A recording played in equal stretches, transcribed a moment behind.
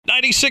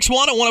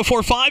96.1 and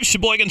 104.5,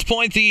 Sheboygan's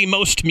Point, the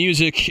most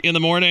music in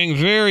the morning.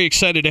 Very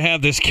excited to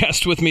have this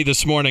guest with me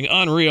this morning.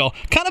 Unreal.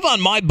 Kind of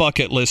on my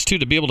bucket list, too,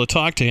 to be able to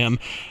talk to him.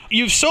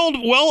 You've sold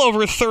well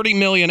over 30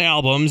 million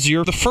albums.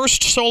 You're the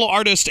first solo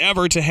artist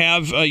ever to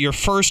have your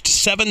first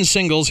 7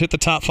 singles hit the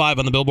top 5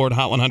 on the Billboard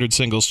Hot 100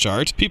 singles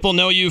chart. People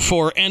know you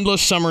for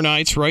Endless Summer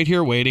Nights, Right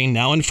Here Waiting,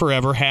 Now and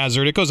Forever,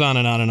 Hazard. It goes on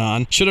and on and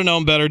on. Should Have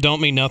Known Better, Don't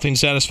Mean Nothing,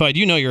 Satisfied.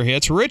 You know your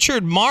hits.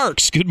 Richard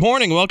Marx, good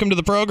morning. Welcome to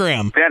the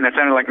program. Man, that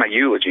sounded like my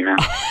eulogy, man.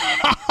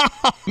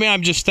 Man,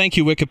 I'm just thank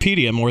you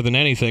Wikipedia more than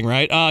anything,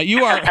 right?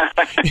 You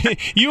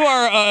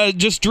are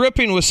just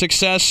dripping with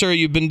success, sir.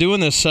 You've been doing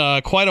this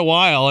quite a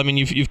while. I mean,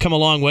 you've come a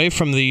long way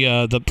from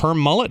the perm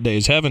mullet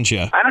days, haven't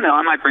you? I don't know.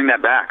 I might bring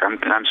that back.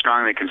 I'm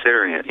strongly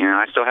considering it. You know,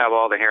 I still have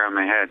all the hair on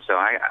my head, so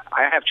I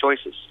have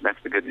choices. That's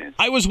the good news.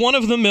 I was one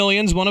of the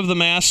millions, one of the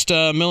massed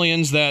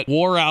millions that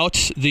wore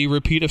out the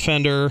Repeat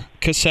Offender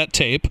cassette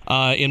tape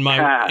in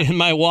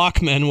my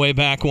Walkman way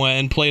back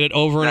when, played it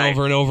over and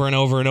over and over and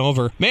over and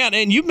over. Man,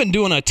 and you've been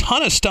doing a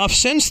ton of stuff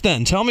since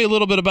then. Tell me a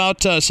little bit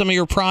about some of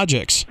your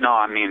projects. No,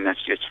 I mean,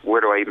 that's just, where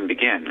do I even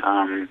begin?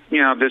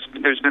 You know,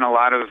 there's been a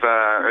lot of,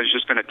 there's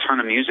just been a ton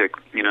of music,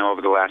 you know,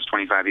 over the last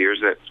 25 years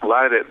that a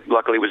lot of it,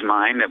 luckily, was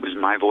mine. That was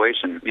my voice,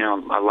 and, you know,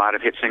 a lot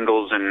of hit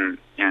singles and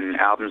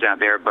albums out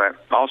there, but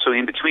also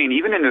in between,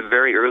 even in the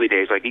very early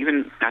days, like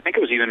even, I think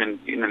it was even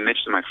in the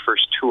midst of my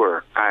first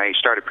tour, I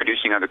started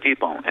producing other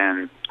people,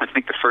 and I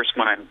think the first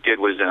one I did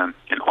was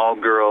an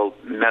all-girl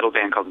metal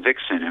band called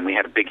Vixen, and we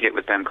had a big hit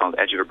with them called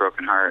Edge of a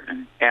Broken Heart,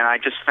 and I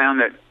just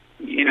found that,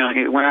 you know,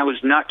 when I was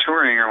not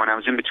touring or when I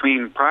was in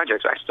between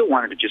projects, I still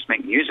wanted to just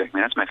make music. I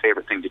mean, that's my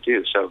favorite thing to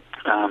do. So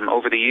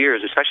over the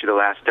years, especially the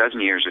last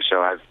dozen years or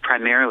so, I've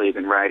primarily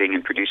been writing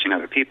and producing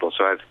other people.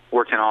 So I've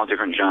worked in all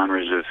different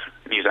genres of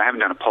music. I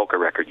haven't done a polka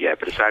record yet,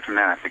 but aside from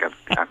that, I think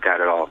I've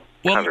got it all.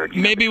 Well, covered,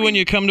 maybe when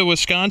you come to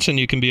Wisconsin,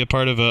 you can be a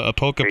part of a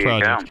polka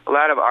project. A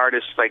lot of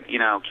artists like, you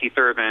know, Keith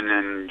Urban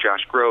and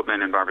Josh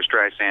Groban and Barbra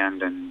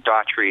Streisand and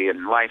Daughtry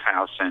and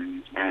Lifehouse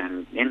and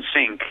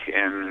NSYNC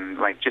and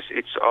like just,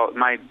 it's all,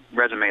 my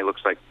resume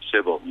looks like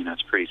Sybil, you know,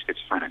 it's pretty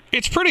schizophrenic.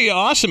 It's pretty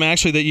awesome,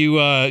 actually, that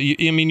you I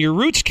mean, your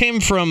roots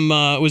came from,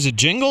 was it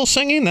jingle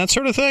singing, that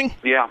sort of thing?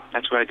 Yeah,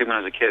 that's what I did when I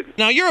was a kid.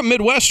 Now, you're a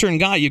Midwestern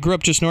guy. You grew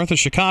up just north of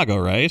Chicago,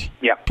 right?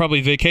 Yeah.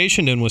 Probably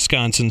vacationed in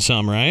Wisconsin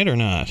some, right, or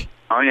not?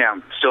 Oh yeah,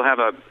 still have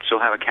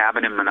a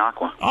cabin in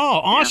Minocqua. Oh,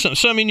 awesome! Yeah.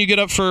 So I mean, you get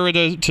up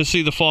to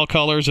see the fall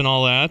colors and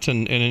all that,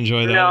 and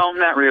enjoy that. No,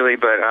 not really,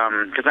 but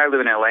because I live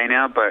in LA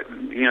now. But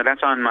you know,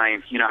 that's on my.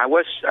 You know, I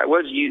was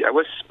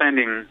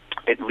spending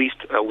at least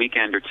a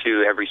weekend or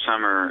two every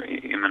summer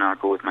in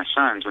Minocqua with my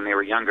sons when they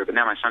were younger. But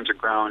now my sons are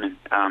grown,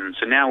 and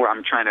so now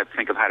I'm trying to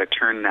think of how to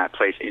turn that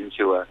place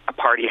into a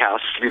party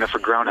house, you know, for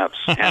grown-ups.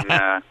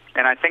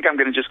 And I think I'm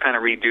going to just kind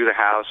of redo the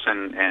house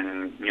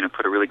and you know,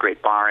 put a really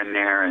great bar in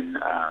there and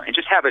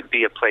just have it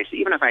be a place,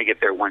 even if I get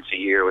there once a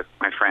year with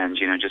my friends,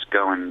 you know, just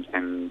go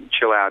and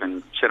chill out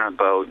and sit on a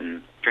boat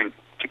and drink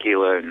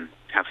tequila and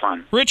have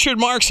fun. Richard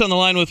Marx on the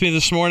line with me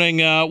this morning.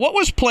 What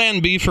was Plan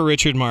B for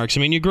Richard Marx?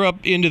 I mean, you grew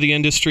up into the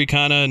industry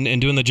kind of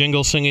and doing the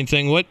jingle singing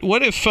thing.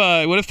 What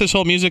if this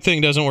whole music thing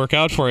doesn't work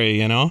out for you,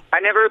 you know? I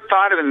never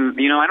thought of it,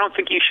 you know, I don't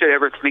think you should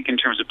ever think in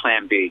terms of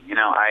Plan B. You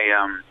know,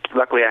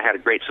 luckily I had a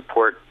great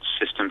support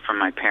system from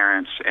my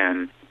parents,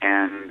 and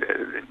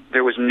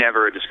there was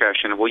never a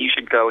discussion of, well, you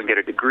should go and get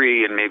a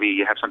degree and maybe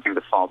you have something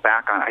to fall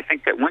back on. I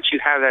think that once you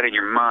have that in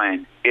your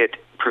mind, it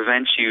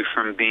prevents you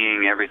from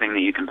being everything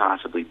that you can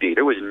possibly be.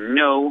 There was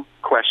no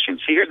question.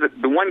 See, here's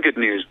the one good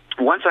news.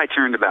 Once I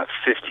turned about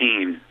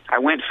 15, I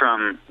went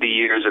from the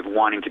years of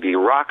wanting to be a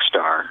rock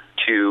star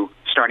to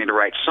starting to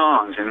write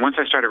songs. And once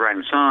I started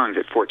writing songs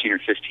at 14 or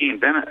 15,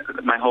 then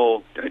my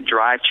whole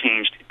drive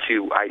changed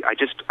to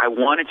I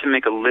wanted to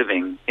make a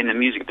living in the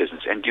music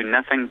business and do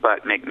nothing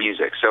but make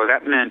music. So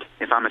that meant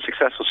if I'm a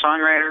successful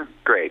songwriter,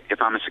 great.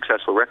 If I'm a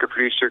successful record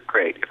producer,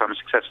 great. If I'm a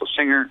successful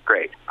singer,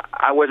 great.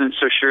 I wasn't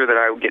so sure that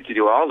I would get to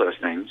do all those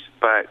things,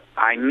 but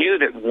I knew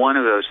that one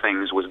of those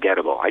things was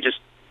gettable. I just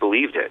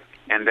believed it.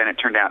 And then it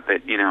turned out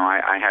that, you know,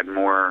 I had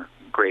more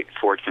great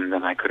fortune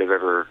than I could have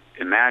ever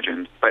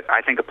imagined. But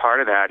I think a part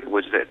of that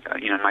was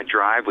that, you know, my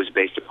drive was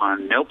based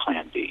upon no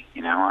plan B.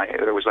 You know,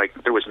 there was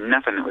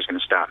nothing that was going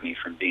to stop me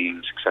from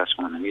being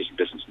successful in the music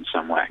business in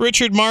some way.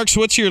 Richard Marx,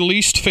 what's your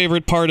least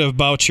favorite part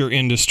about your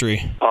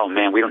industry? Oh,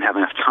 man, we don't have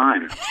enough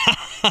time.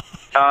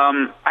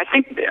 I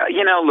think,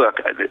 you know, look,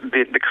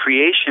 the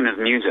creation of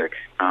music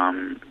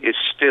is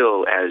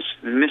still as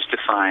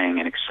mystifying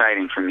and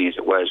exciting for me as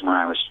it was when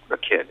I was a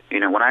kid. You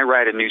know, when I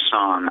write a new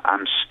song,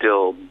 I'm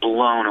still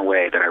blown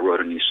away that I wrote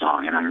a new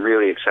song, and I'm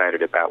really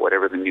excited about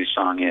whatever the new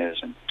song is.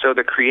 And so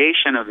the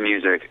creation of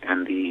music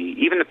and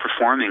even the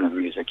performing of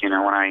music, you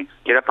know, when I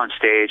get up on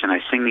stage and I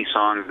sing these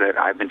songs that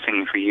I've been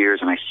singing for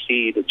years and I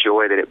see the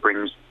joy that it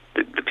brings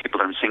the people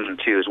that I'm singing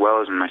to as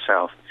well as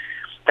myself,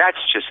 that's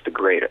just the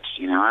greatest.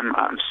 You know,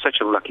 I'm such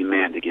a lucky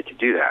man to get to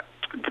do that.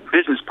 The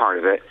business part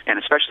of it, and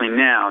especially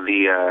now,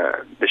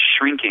 the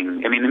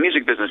shrinking. I mean, the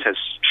music business has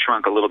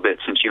shrunk a little bit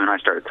since you and I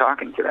started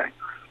talking today,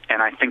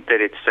 and I think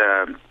that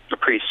a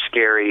pretty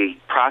scary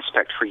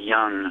prospect for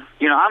young.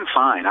 I'm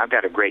fine. I've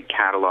got a great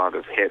catalog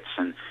of hits,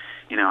 and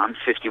I'm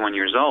 51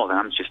 years old, and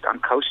I'm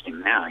coasting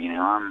now.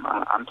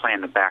 I'm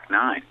playing the back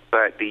nine.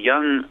 But the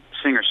young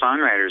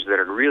singer-songwriters that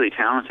are really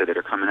talented that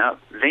are coming up,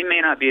 they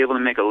may not be able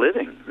to make a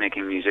living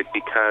making music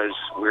because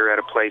we're at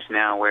a place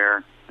now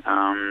where,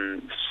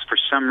 for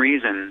some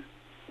reason,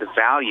 the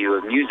value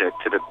of music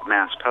to the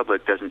mass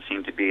public doesn't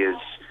seem to be as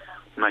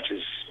much as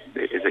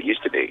it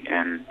used to be,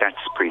 and that's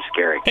pretty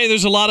scary. Hey,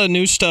 there's a lot of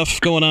new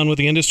stuff going on with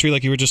the industry,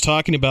 like you were just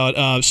talking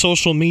about,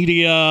 social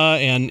media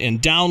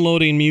and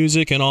downloading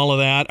music and all of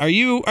that. Are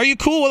you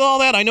cool with all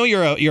that? I know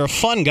you're a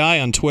fun guy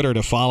on Twitter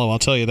to follow. I'll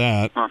tell you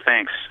that. Well,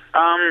 thanks.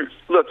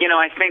 Look,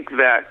 I think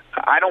that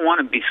I don't want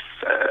to be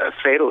a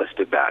fatalist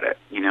about it.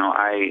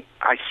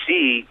 I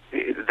see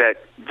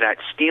that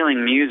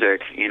stealing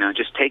music,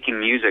 just taking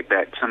music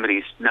that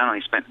somebody's not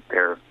only spent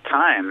their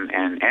time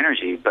and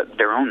energy, but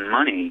their own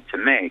money to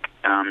make.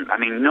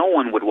 No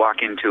one would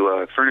walk into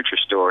a furniture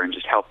store and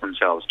just help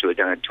themselves to a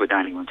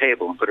dining room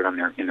table and put it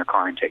in their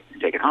car and take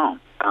it home.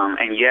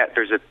 And yet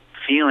there's a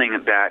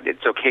feeling that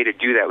it's okay to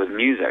do that with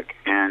music.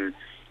 And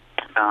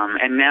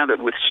now that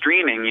with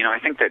streaming, I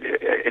think that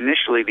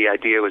initially the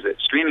idea was that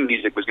streaming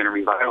music was going to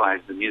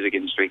revitalize the music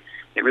industry.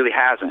 It really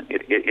hasn't.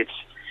 It's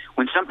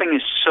when something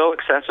is so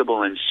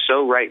accessible and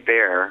so right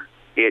there,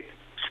 it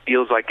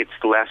feels like it's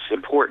less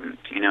important.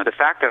 The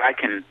fact that I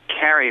can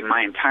carry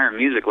my entire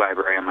music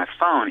library on my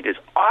phone is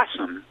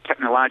awesome,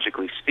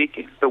 technologically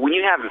speaking. But when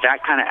you have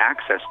that kind of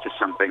access to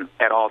something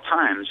at all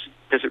times,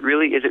 is it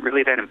really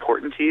that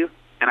important to you?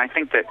 And I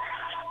think that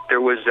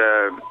there was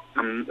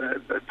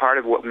a part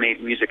of what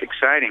made music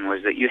exciting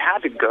was that you had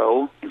to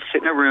go and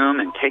sit in a room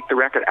and take the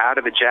record out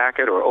of the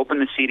jacket or open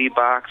the CD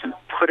box and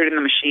put it in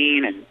the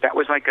machine, and that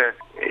was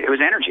it was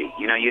energy.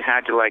 You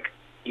had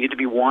to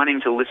be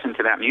wanting to listen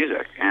to that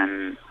music,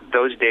 and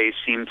those days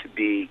seem to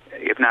be,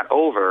 if not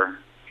over,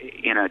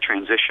 in a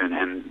transition,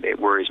 and it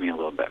worries me a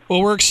little bit.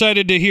 Well, we're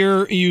excited to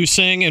hear you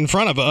sing in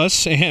front of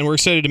us, and we're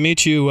excited to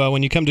meet you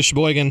when you come to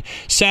Sheboygan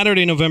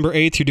Saturday, November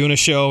 8th. You're doing a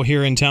show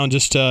here in town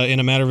just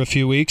in a matter of a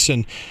few weeks,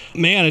 and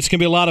man, it's going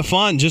to be a lot of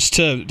fun just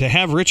to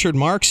have Richard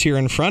Marx here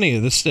in front of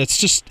you. It's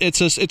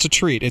a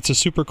treat. It's a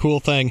super cool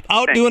thing.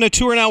 Doing a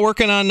tour now,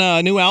 working on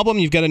a new album.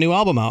 You've got a new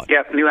album out.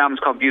 Yep, new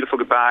album's called Beautiful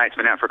Goodbye. It's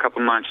been out for a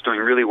couple months, doing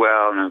really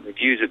well, and the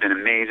reviews have been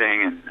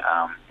amazing,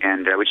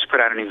 and we just put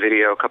out a new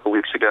video a couple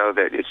weeks ago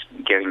that is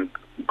getting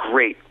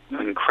great,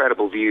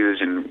 incredible views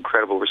and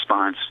incredible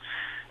response.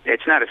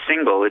 It's not a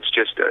single; it's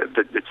just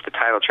it's the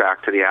title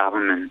track to the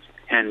album,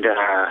 and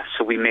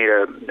so we made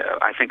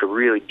I think a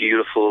really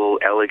beautiful,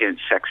 elegant,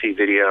 sexy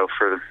video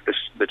for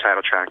the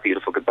title track,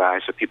 "Beautiful Goodbye."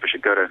 So people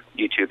should go to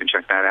YouTube and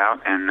check that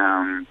out.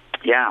 And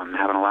yeah, I'm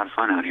having a lot of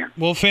fun out here.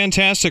 Well,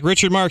 fantastic.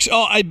 Richard Marx.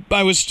 Oh,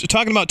 I was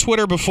talking about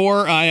Twitter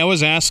before. I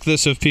always ask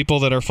this of people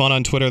that are fun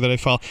on Twitter that I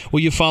follow.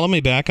 Will you follow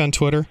me back on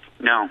Twitter?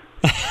 No.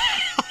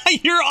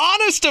 You're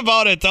honest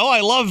about it, though.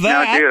 I love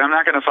that. No, dude, I'm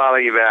not going to follow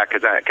you back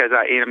because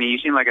you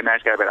seem like a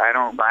nice guy, but I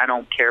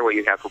don't care what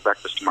you have for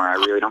breakfast tomorrow.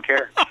 I really don't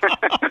care.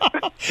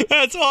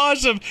 That's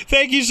awesome.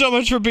 Thank you so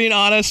much for being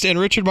honest. And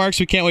Richard Marx,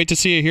 we can't wait to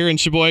see you here in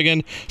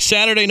Sheboygan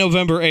Saturday,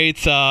 November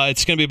 8th.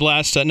 It's going to be a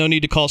blast. No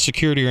need to call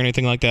security or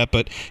anything like that,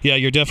 but yeah,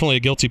 you're definitely a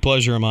guilty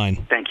pleasure of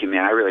mine. Thank you,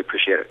 man. I really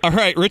appreciate it. All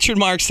right, Richard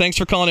Marx, thanks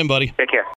for calling in, buddy. Take care.